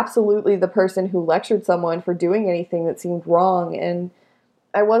was absolutely the person who lectured someone for doing anything that seemed wrong. And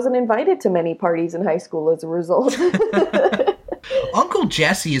I wasn't invited to many parties in high school as a result. Uncle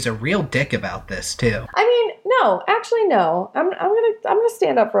Jesse is a real dick about this too. I mean, no, actually no. I'm gonna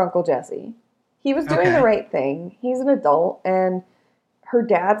stand up for Uncle Jesse. He was doing the right thing. He's an adult, and her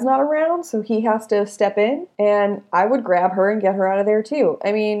dad's not around, so he has to step in, and I would grab her and get her out of there, too.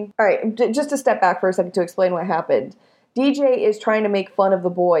 I mean, all right, just to step back for a second to explain what happened. DJ is trying to make fun of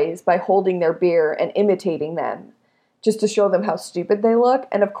the boys by holding their beer and imitating them, just to show them how stupid they look,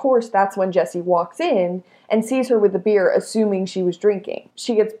 and of course, that's when Jessie walks in and sees her with the beer, assuming she was drinking.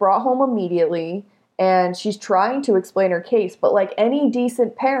 She gets brought home immediately, and she's trying to explain her case, but like any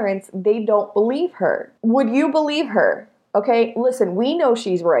decent parents, they don't believe her. Would you believe her? Okay, listen, we know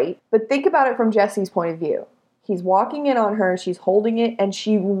she's right, but think about it from Jesse's point of view. He's walking in on her, she's holding it, and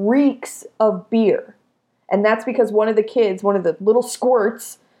she reeks of beer. And that's because one of the little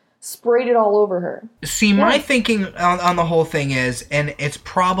squirts, sprayed it all over her. See, my thinking on the whole thing is, and it's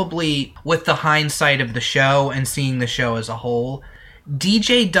probably with the hindsight of the show and seeing the show as a whole,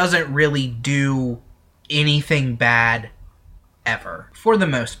 DJ doesn't really do anything bad ever, for the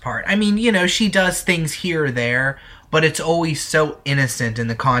most part. I mean, you know, she does things here or there, but it's always so innocent in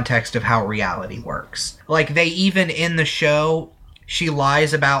the context of how reality works. Like, they even in the show, she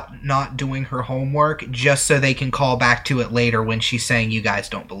lies about not doing her homework just so they can call back to it later when she's saying, you guys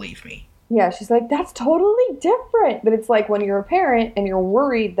don't believe me. Yeah, she's like, that's totally different. But it's like when you're a parent and you're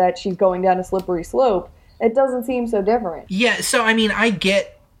worried that she's going down a slippery slope, it doesn't seem so different. Yeah, so I mean, I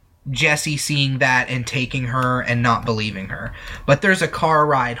get Jessie seeing that and taking her and not believing her. But there's a car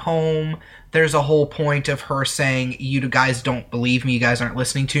ride home. There's a whole point of her saying, you guys don't believe me, you guys aren't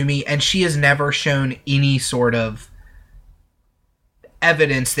listening to me. And she has never shown any sort of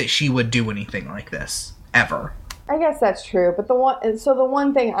evidence that she would do anything like this, ever. I guess that's true, but the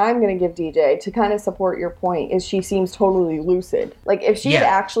one thing I'm going to give DJ to kind of support your point is she seems totally lucid. Like, if she had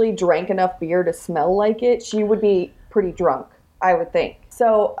actually drank enough beer to smell like it, she would be pretty drunk. I would think.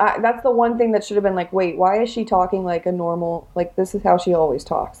 So that's the one thing that should have been like, wait, why is she talking like a normal, like this is how she always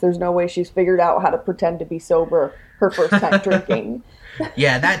talks. There's no way she's figured out how to pretend to be sober her first time drinking.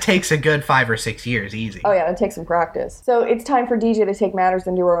 Yeah, that takes a good 5 or 6 years, easy. Oh yeah, it takes some practice. So it's time for DJ to take matters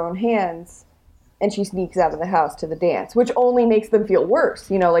into her own hands, and she sneaks out of the house to the dance, which only makes them feel worse.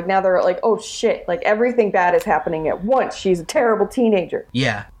 You know, like now they're like, oh shit, like everything bad is happening at once. She's a terrible teenager.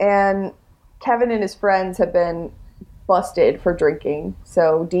 Yeah. And Kevin and his friends have been busted for drinking,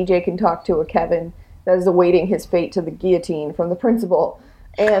 so DJ can talk to a Kevin that is awaiting his fate to the guillotine from the principal.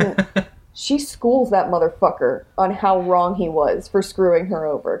 And she schools that motherfucker on how wrong he was for screwing her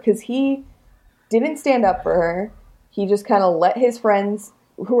over, because he didn't stand up for her. He just kind of let his friends,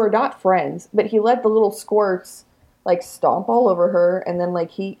 who are not friends, but he let the little squirts like stomp all over her, and then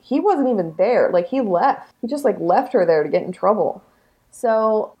like he wasn't even there. Like he left. He just like left her there to get in trouble.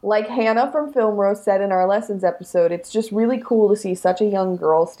 So, like Hannah from Film Roast said in our Lessons episode, it's just really cool to see such a young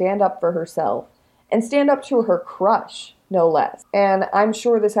girl stand up for herself and stand up to her crush, no less. And I'm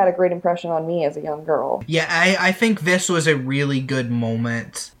sure this had a great impression on me as a young girl. Yeah, I think this was a really good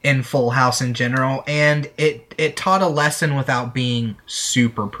moment in Full House in general, and it taught a lesson without being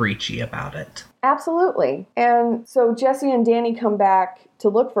super preachy about it. Absolutely. And so Jesse and Danny come back to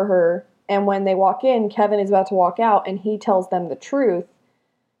look for her, and when they walk in, Kevin is about to walk out, and he tells them the truth,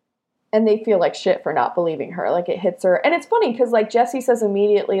 and they feel like shit for not believing her. Like, it hits her. And it's funny, because, like, Jesse says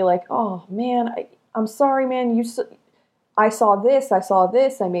immediately, like, oh, man, I'm sorry, man, I saw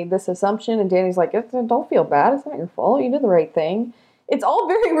this, I made this assumption, and Danny's like, don't feel bad, it's not your fault, you did the right thing. It's all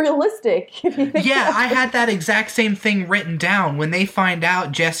very realistic. Yeah, I had that exact same thing written down. When they find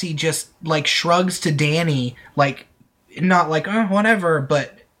out, Jesse just, like, shrugs to Danny, like, not like, oh, whatever,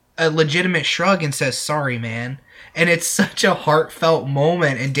 but a legitimate shrug and says, sorry, man. And it's such a heartfelt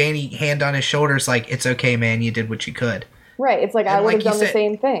moment, and Danny, hand on his shoulders, like, it's okay, man, you did what you could. Right, it's like, I would have done the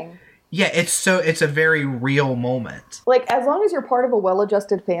same thing. Yeah, it's a very real moment. Like, as long as you're part of a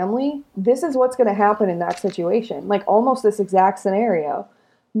well-adjusted family, this is what's going to happen in that situation. Like, almost this exact scenario.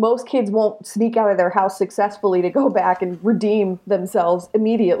 Most kids won't sneak out of their house successfully to go back and redeem themselves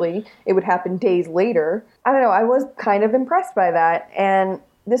immediately. It would happen days later. I don't know, I was kind of impressed by that. And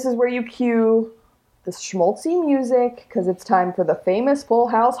this is where you cue the schmaltzy music, because it's time for the famous Full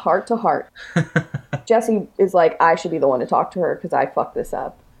House heart-to-heart. Jesse is like, I should be the one to talk to her because I fucked this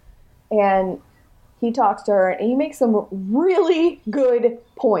up. And he talks to her, and he makes some really good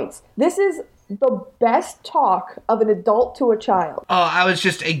points. This is the best talk of an adult to a child. Oh, I was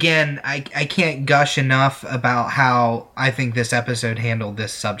just, again, I can't gush enough about how I think this episode handled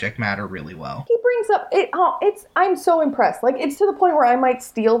this subject matter really well. He brings up, I'm so impressed. Like, it's to the point where I might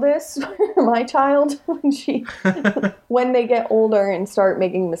steal this for my child when they get older and start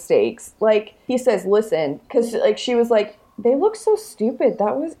making mistakes. Like, he says, listen, because, like, she was like, they look so stupid.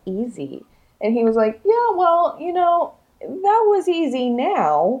 That was easy. And he was like, yeah, well, you know, that was easy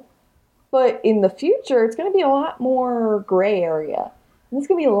now. But in the future, it's going to be a lot more gray area. And it's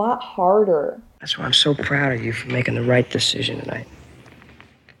going to be a lot harder. That's why I'm so proud of you for making the right decision tonight.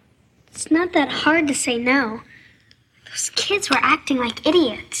 It's not that hard to say no. Those kids were acting like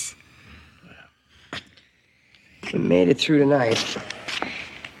idiots. We made it through tonight.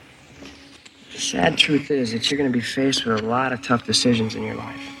 The sad truth is that you're going to be faced with a lot of tough decisions in your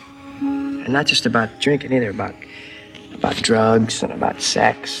life. And not just about drinking either, about drugs and about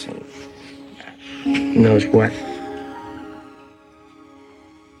sex and who knows what.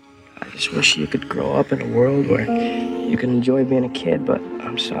 I just wish you could grow up in a world where you can enjoy being a kid, but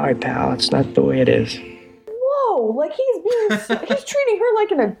I'm sorry, pal, it's not the way it is. Whoa, like he's treating her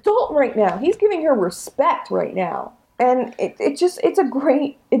like an adult right now. He's giving her respect right now. And it's a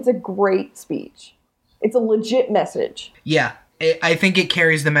great speech. It's a legit message. Yeah, I think it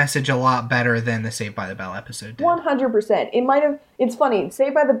carries the message a lot better than the Saved by the Bell episode did. 100%. It's funny,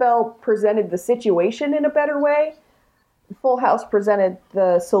 Saved by the Bell presented the situation in a better way. Full House presented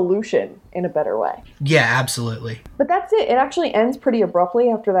the solution in a better way. Yeah, absolutely. But that's it. It actually ends pretty abruptly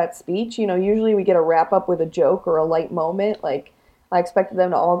after that speech. You know, usually we get a wrap up with a joke or a light moment. Like, I expected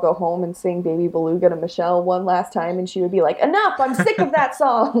them to all go home and sing Baby Beluga to Michelle one last time, and she would be like, enough, I'm sick of that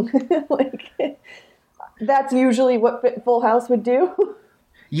song. Like, that's usually what Full House would do.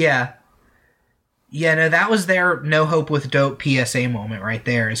 Yeah. Yeah, no, that was their No Hope with Dope PSA moment right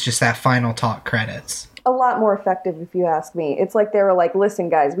there. It's just that final talk credits. A lot more effective, if you ask me. It's like they were like, listen,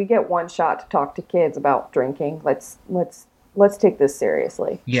 guys, we get one shot to talk to kids about drinking. Let's take this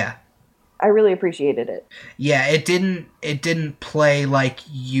seriously. Yeah. I really appreciated it. Yeah, it didn't play like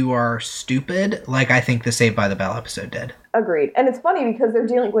you are stupid like I think the Saved by the Bell episode did. Agreed. And it's funny because they're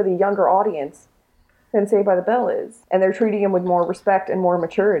dealing with a younger audience. than Saved by the Bell is. And they're treating him with more respect and more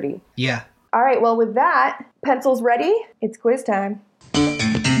maturity. Yeah. All right, well, with that, pencils ready? It's quiz time.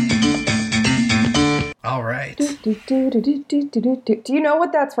 All right. Do you know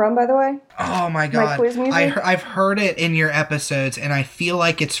what that's from, by the way? Oh my god. My quiz music? I've heard it in your episodes, and I feel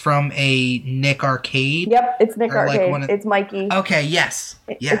like it's from a Nick Arcade. Yep, it's Nick Or, like, Arcade. one of- It's Mikey. Okay, yes.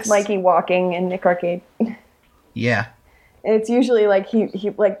 Yes. It's Mikey walking in Nick Arcade. Yeah. And it's usually like he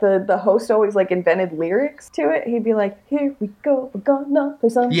like the host always like invented lyrics to it. He'd be like, "Here we go, we're gonna play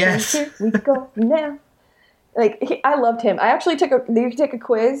something. Yes. Here we go now." Like I loved him. I actually you could take a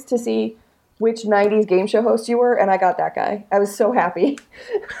quiz to see which 90s game show host you were, and I got that guy. I was so happy.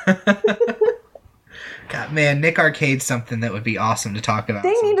 God, man, Nick Arcade's something that would be awesome to talk about.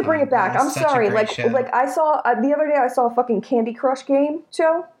 They need to bring it back. That's I'm such a sorry. great show. Like I saw the other day, I saw a fucking Candy Crush game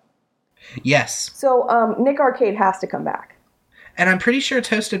show. Yes. So Nick Arcade has to come back. And I'm pretty sure it's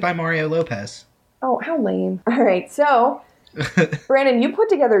hosted by Mario Lopez. Oh, how lame. All right, so Brandon, you put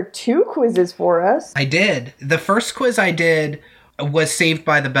together 2 quizzes for us. I did. The first quiz I did was Saved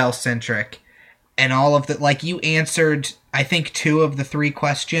by the Bell centric. And all of the, like, you answered, I think, 2 of the 3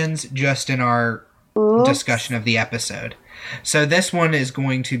 questions just in our discussion of the episode. So this one is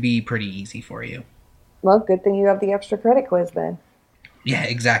going to be pretty easy for you. Well, good thing you have the extra credit quiz then. Yeah,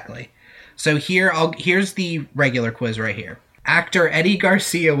 exactly. So here's the regular quiz right here. Actor Eddie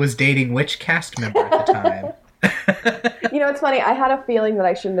Garcia was dating which cast member at the time? You know, it's funny. I had a feeling that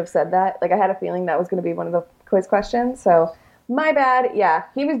I shouldn't have said that. Like, I had a feeling that was going to be one of the quiz questions. So, my bad. Yeah,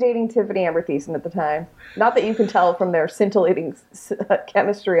 he was dating Tiffany Amber Thiessen at the time. Not that you can tell from their scintillating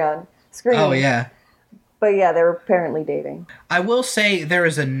chemistry on screen. Oh, yeah. But yeah, they were apparently dating. I will say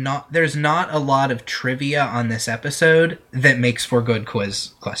there's not a lot of trivia on this episode that makes for good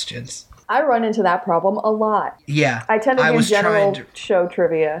quiz questions. I run into that problem a lot. Yeah. I tend to do general show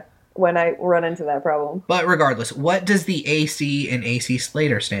trivia when I run into that problem. But regardless, what does the AC in AC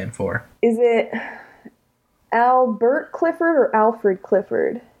Slater stand for? Is it Albert Clifford or Alfred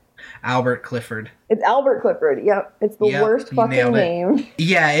Clifford? Albert Clifford. It's Albert Clifford. Yep. It's the worst fucking name.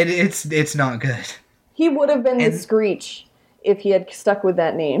 Yeah, it's not good. He would have been the Screech if he had stuck with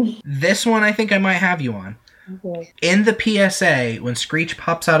that name. This one I think I might have you on. Okay. In the PSA, when Screech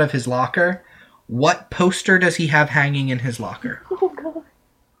pops out of his locker, what poster does he have hanging in his locker? Oh, God.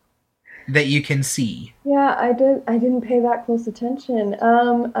 That you can see. Yeah, I didn't pay that close attention.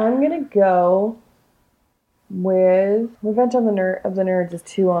 I'm gonna go with Revenge of the Nerds is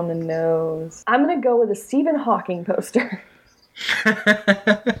 2 on the nose. I'm gonna go with a Stephen Hawking poster.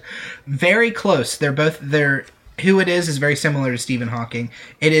 Very close. Who it is very similar to Stephen Hawking.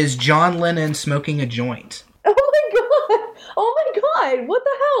 It is John Lennon smoking a joint. Oh my god! What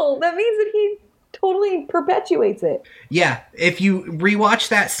the hell? That means that he totally perpetuates it. Yeah, if you rewatch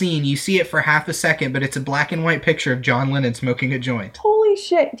that scene, you see it for half a second, but it's a black and white picture of John Lennon smoking a joint. Holy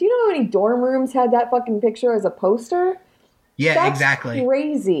shit. Do you know how many dorm rooms had that fucking picture as a poster? Yeah, That's exactly.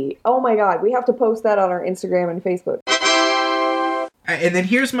 Crazy. Oh my god, we have to post that on our Instagram and Facebook. And then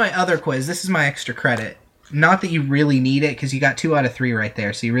here's my other quiz. This is my extra credit. Not that you really need it, because you got 2 out of 3 right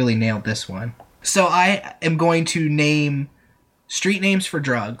there, so you really nailed this one. So I am going to name street names for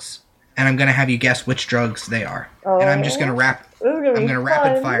drugs, and I'm going to have you guess which drugs they are. Oh. And I'm just going to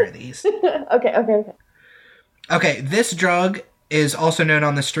rapid fire these. Okay. Okay, this drug is also known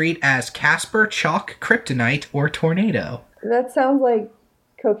on the street as Casper, Chalk, Kryptonite, or Tornado. That sounds like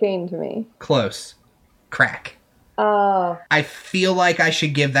cocaine to me. Close. Crack. I feel like I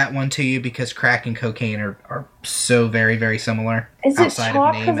should give that one to you because crack and cocaine are so very, very similar. Is it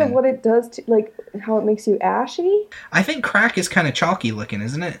chalk because of what it does to, like, how it makes you ashy? I think crack is kind of chalky looking,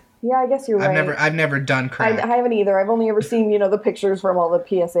 isn't it? Yeah, I guess you're right. I've never done crack. I haven't either. I've only ever seen, the pictures from all the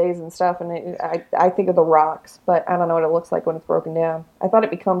PSAs and stuff, and I think of the rocks, but I don't know what it looks like when it's broken down. I thought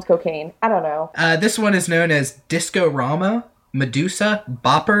it becomes cocaine. I don't know. This one is known as Disco-Rama, Medusa,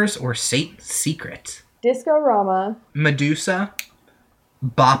 Boppers, or Satan's Secret. Disco-Rama, Medusa,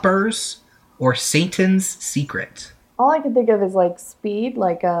 Boppers, or Satan's Secret. All I can think of is like speed,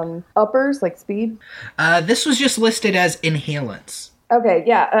 like uppers, like speed. This was just listed as inhalants. Okay,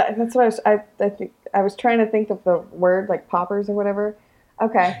 yeah, that's what I was trying to think of the word like poppers or whatever.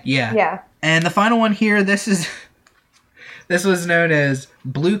 Okay. Yeah. And the final one here, this was known as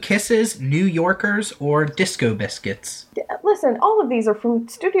Blue Kisses, New Yorkers, or Disco Biscuits. Listen, all of these are from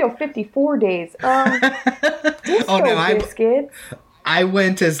Studio 54 days. Disco Biscuits. I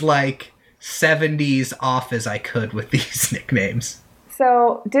went as like 70s off as I could with these nicknames.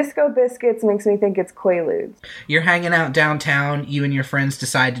 So, Disco Biscuits makes me think it's Quaaludes. You're hanging out downtown, you and your friends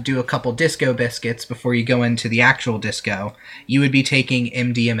decide to do a couple Disco Biscuits before you go into the actual disco. You would be taking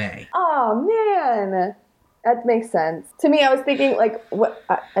MDMA. Oh, on. That makes sense. To me, I was thinking, like, what?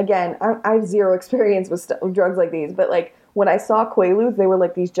 Again, I have zero experience with drugs like these, but, like, when I saw Quaaludes, they were,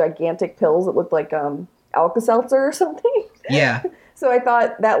 like, these gigantic pills that looked like Alka-Seltzer or something. Yeah. So I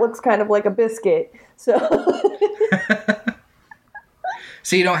thought, that looks kind of like a biscuit. So...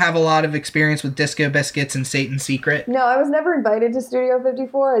 So you don't have a lot of experience with Disco Biscuits and Satan's Secret? No, I was never invited to Studio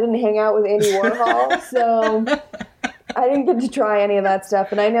 54. I didn't hang out with Andy Warhol, so I didn't get to try any of that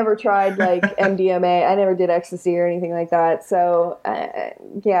stuff. And I never tried, like, MDMA. I never did ecstasy or anything like that. So,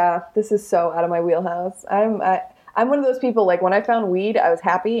 yeah, this is so out of my wheelhouse. I'm one of those people, like, when I found weed, I was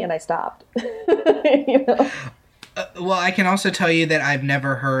happy and I stopped. You know? Well, I can also tell you that I've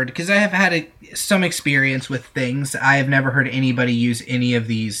never heard, because I have had some experience with things, I have never heard anybody use any of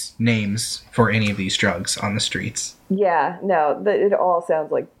these names for any of these drugs on the streets. Yeah, no, it all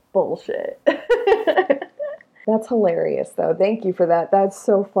sounds like bullshit. That's hilarious, though. Thank you for that. That's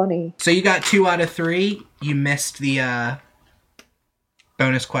so funny. So you got 2 out of 3. You missed the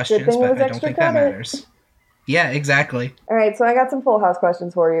bonus questions, but I don't think that matters. Yeah, exactly. All right, so I got some Full House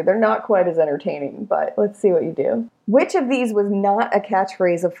questions for you. They're not quite as entertaining, but let's see what you do. Which of these was not a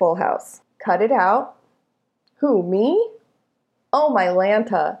catchphrase of Full House? Cut it out. Who, me? Oh, my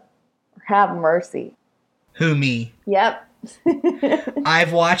Lanta. Have mercy. Who, me? Yep.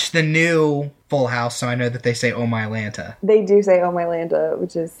 I've watched the new Full House, so I know that they say "Oh my Lanta." They do say "Oh my Lanta,"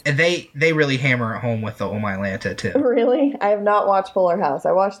 which is... And they really hammer it home with the "Oh my Lanta" too. Really? I have not watched Fuller House.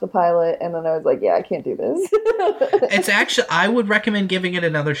 I watched the pilot, and then I was like, yeah, I can't do this. It's actually... I would recommend giving it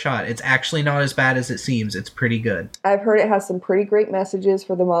another shot. It's actually not as bad as it seems. It's pretty good. I've heard it has some pretty great messages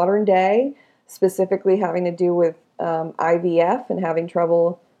for the modern day, specifically having to do with IVF and having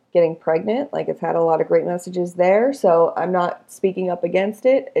trouble getting pregnant. Like, it's had a lot of great messages there, so I'm not speaking up against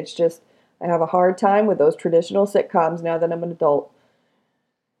it. It's just I have a hard time with those traditional sitcoms now that I'm an adult.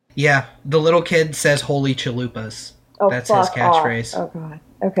 Yeah, the little kid says "Holy chalupas." Oh, that's his catchphrase. Oh, God.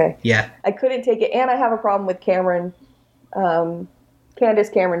 Okay. Yeah. I couldn't take it, and I have a problem with Candace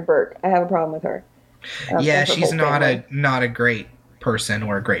Cameron Bure. I have a problem with her. Yeah, she's not a great person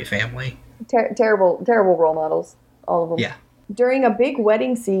or a great family. Terrible role models, all of them. Yeah. During a big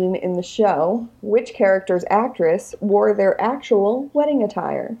wedding scene in the show, which character's actress wore their actual wedding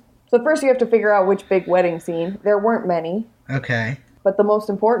attire? So first you have to figure out which big wedding scene. There weren't many. Okay. But the most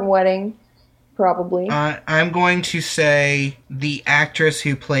important wedding, probably. I'm going to say the actress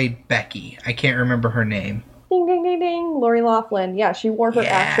who played Becky. I can't remember her name. Ding, ding, ding, ding. Lori Loughlin. Yeah, she wore her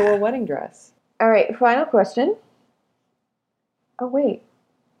actual wedding dress. All right, final question. Oh, wait.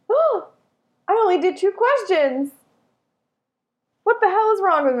 Oh, I only did 2 questions. What the hell is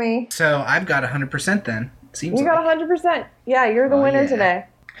wrong with me? So I've got 100% then. Seems you got 100%. Yeah, you're the winner today.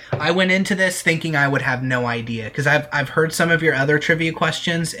 I went into this thinking I would have no idea, because I've heard some of your other trivia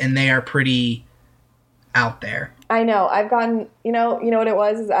questions, and they are pretty out there. I know. I've gotten, you know what it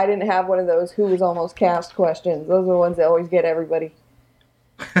was? Is I didn't have one of those who was almost cast questions. Those are the ones that always get everybody.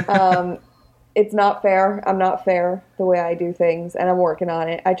 It's not fair. I'm not fair the way I do things, and I'm working on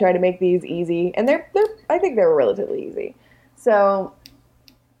it. I try to make these easy, and I think they're relatively easy. So,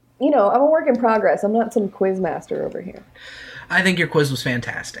 I'm a work in progress. I'm not some quiz master over here. I think your quiz was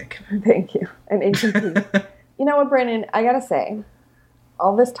fantastic. Thank you. And incomplete. You know what, Brandon? I gotta say,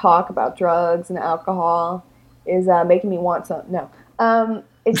 all this talk about drugs and alcohol is making me want some. No.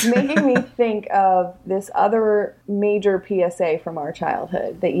 It's making me think of this other major PSA from our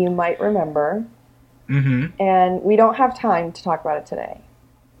childhood that you might remember. Mm-hmm. And we don't have time to talk about it today.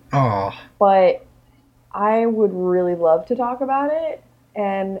 Oh. But I would really love to talk about it.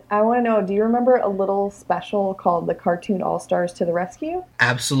 And I want to know, do you remember a little special called the Cartoon All-Stars to the Rescue?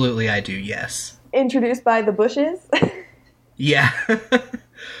 Absolutely, I do, yes. Introduced by the Bushes? Yeah.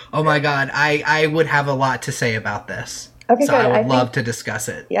 Oh my God, I would have a lot to say about this. Okay, so good. I would love to discuss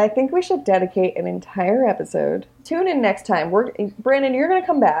it. Yeah, I think we should dedicate an entire episode. Tune in next time. Brandon, you're going to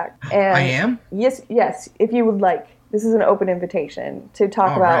come back. And I am? Yes, if you would like. This is an open invitation to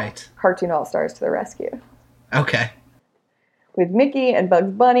talk about Cartoon All-Stars to the Rescue. Okay. With Mickey and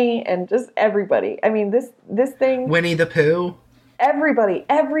Bugs Bunny and just everybody. I mean, this thing... Winnie the Pooh. Everybody.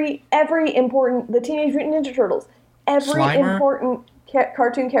 Every important... The Teenage Mutant Ninja Turtles. Every Slimer. Important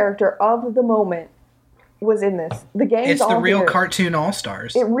cartoon character of the moment was in this. The gang's It's the all real here. Cartoon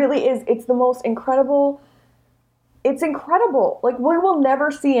All-Stars. It really is. It's the most incredible... It's incredible. Like, we will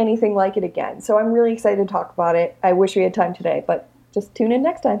never see anything like it again. So I'm really excited to talk about it. I wish we had time today, but just tune in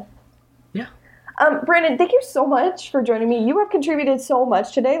next time. Yeah. Brandon, thank you so much for joining me. You have contributed so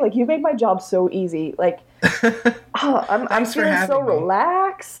much today. Like, you made my job so easy. Like, I'm feeling so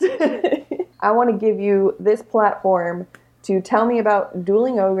relaxed. I want to give you this platform to tell me about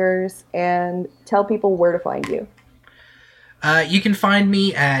Dueling Ogres and tell people where to find you. You can find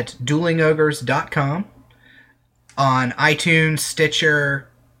me at duelingogres.com, on iTunes, Stitcher,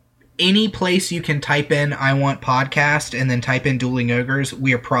 any place you can type in I Want Podcast and then type in Dueling Ogres,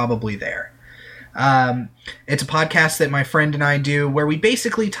 we are probably there. It's a podcast that my friend and I do where we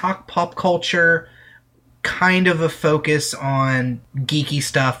basically talk pop culture, kind of a focus on geeky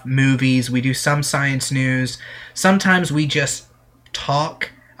stuff, movies. We do some science news. Sometimes we just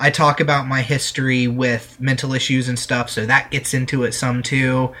talk. I talk about my history with mental issues and stuff, so that gets into it some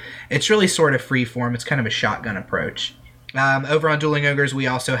too. It's really sort of free form. It's kind of a shotgun approach. Over on Dueling Ogres, we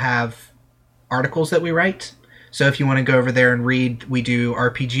also have articles that we write. So if you want to go over there and read, we do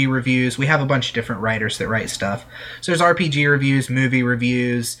RPG reviews. We have a bunch of different writers that write stuff. So there's RPG reviews, movie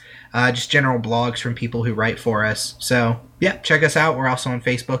reviews, just general blogs from people who write for us. So, yeah, check us out. We're also on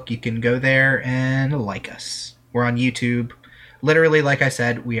Facebook. You can go there and like us. We're on YouTube. Literally, like I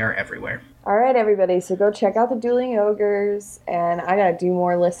said, we are everywhere. All right, everybody. So go check out the Dueling Ogres. And I got to do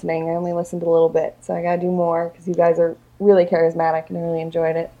more listening. I only listened a little bit, so I got to do more because you guys are really charismatic and I really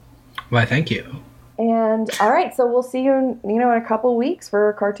enjoyed it. Why, thank you. And, all right, so we'll see you, in a couple weeks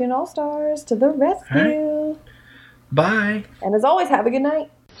for Cartoon All-Stars to the rescue. Right. Bye. And as always, have a good night.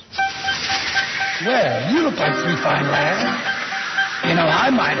 Well, you look like three fine lads.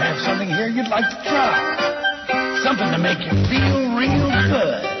 I might have something here you'd like to try. Something to make you feel real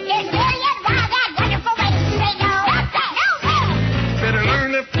good. Better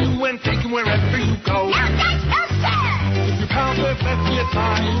learn a few and take them wherever you go. If your pals have left you a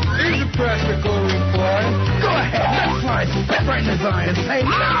time, here's a practical reply. Go ahead, let's try. Step right in his eye and say no.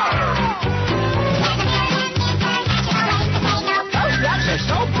 Those nuts are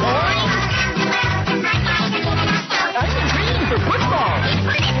so boring. I've been dreaming for football.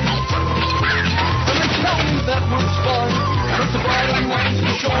 That one's fun. Put the bottom lines to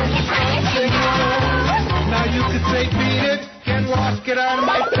short something wrong. Now you could say beat it, can walk it out of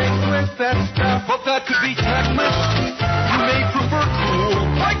my face with that stuff. But that could be tactless. You may prefer cool.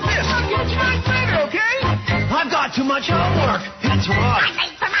 Like this. I'll get you right later, okay? I've got too much homework. That's right. I'm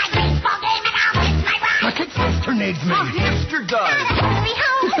late for my baseball game and I'll miss my ride. A hipster needs me. A hipster does.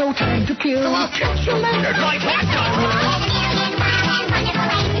 There's no time to kill. So I'll catch you later. Like that time.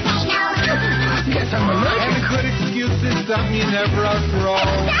 Yes, I'm allergic. And good excuses something you never after all.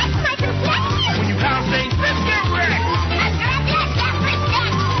 That's my complexion. When you pound things, let's get wrecked.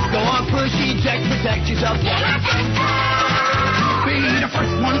 Go on, push, eject, protect yourself. Be the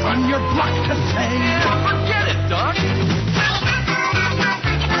first one on your block to say. Yeah, forget it, Doc.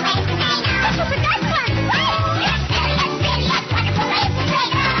 That's a good one.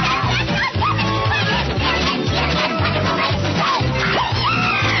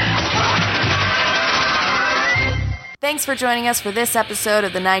 Thanks for joining us for this episode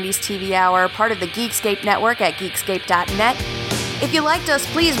of the 90s TV Hour, part of the Geekscape Network at Geekscape.net. If you liked us,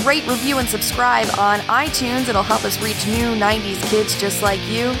 please rate, review, and subscribe on iTunes. It'll help us reach new 90s kids just like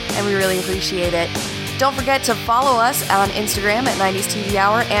you, and we really appreciate it. Don't forget to follow us on Instagram at 90s TV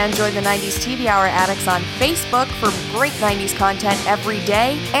Hour and join the 90s TV Hour Addicts on Facebook for great 90s content every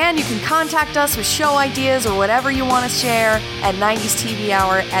day. And you can contact us with show ideas or whatever you want to share at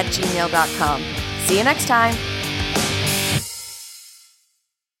 90stvhour@gmail.com. See you next time.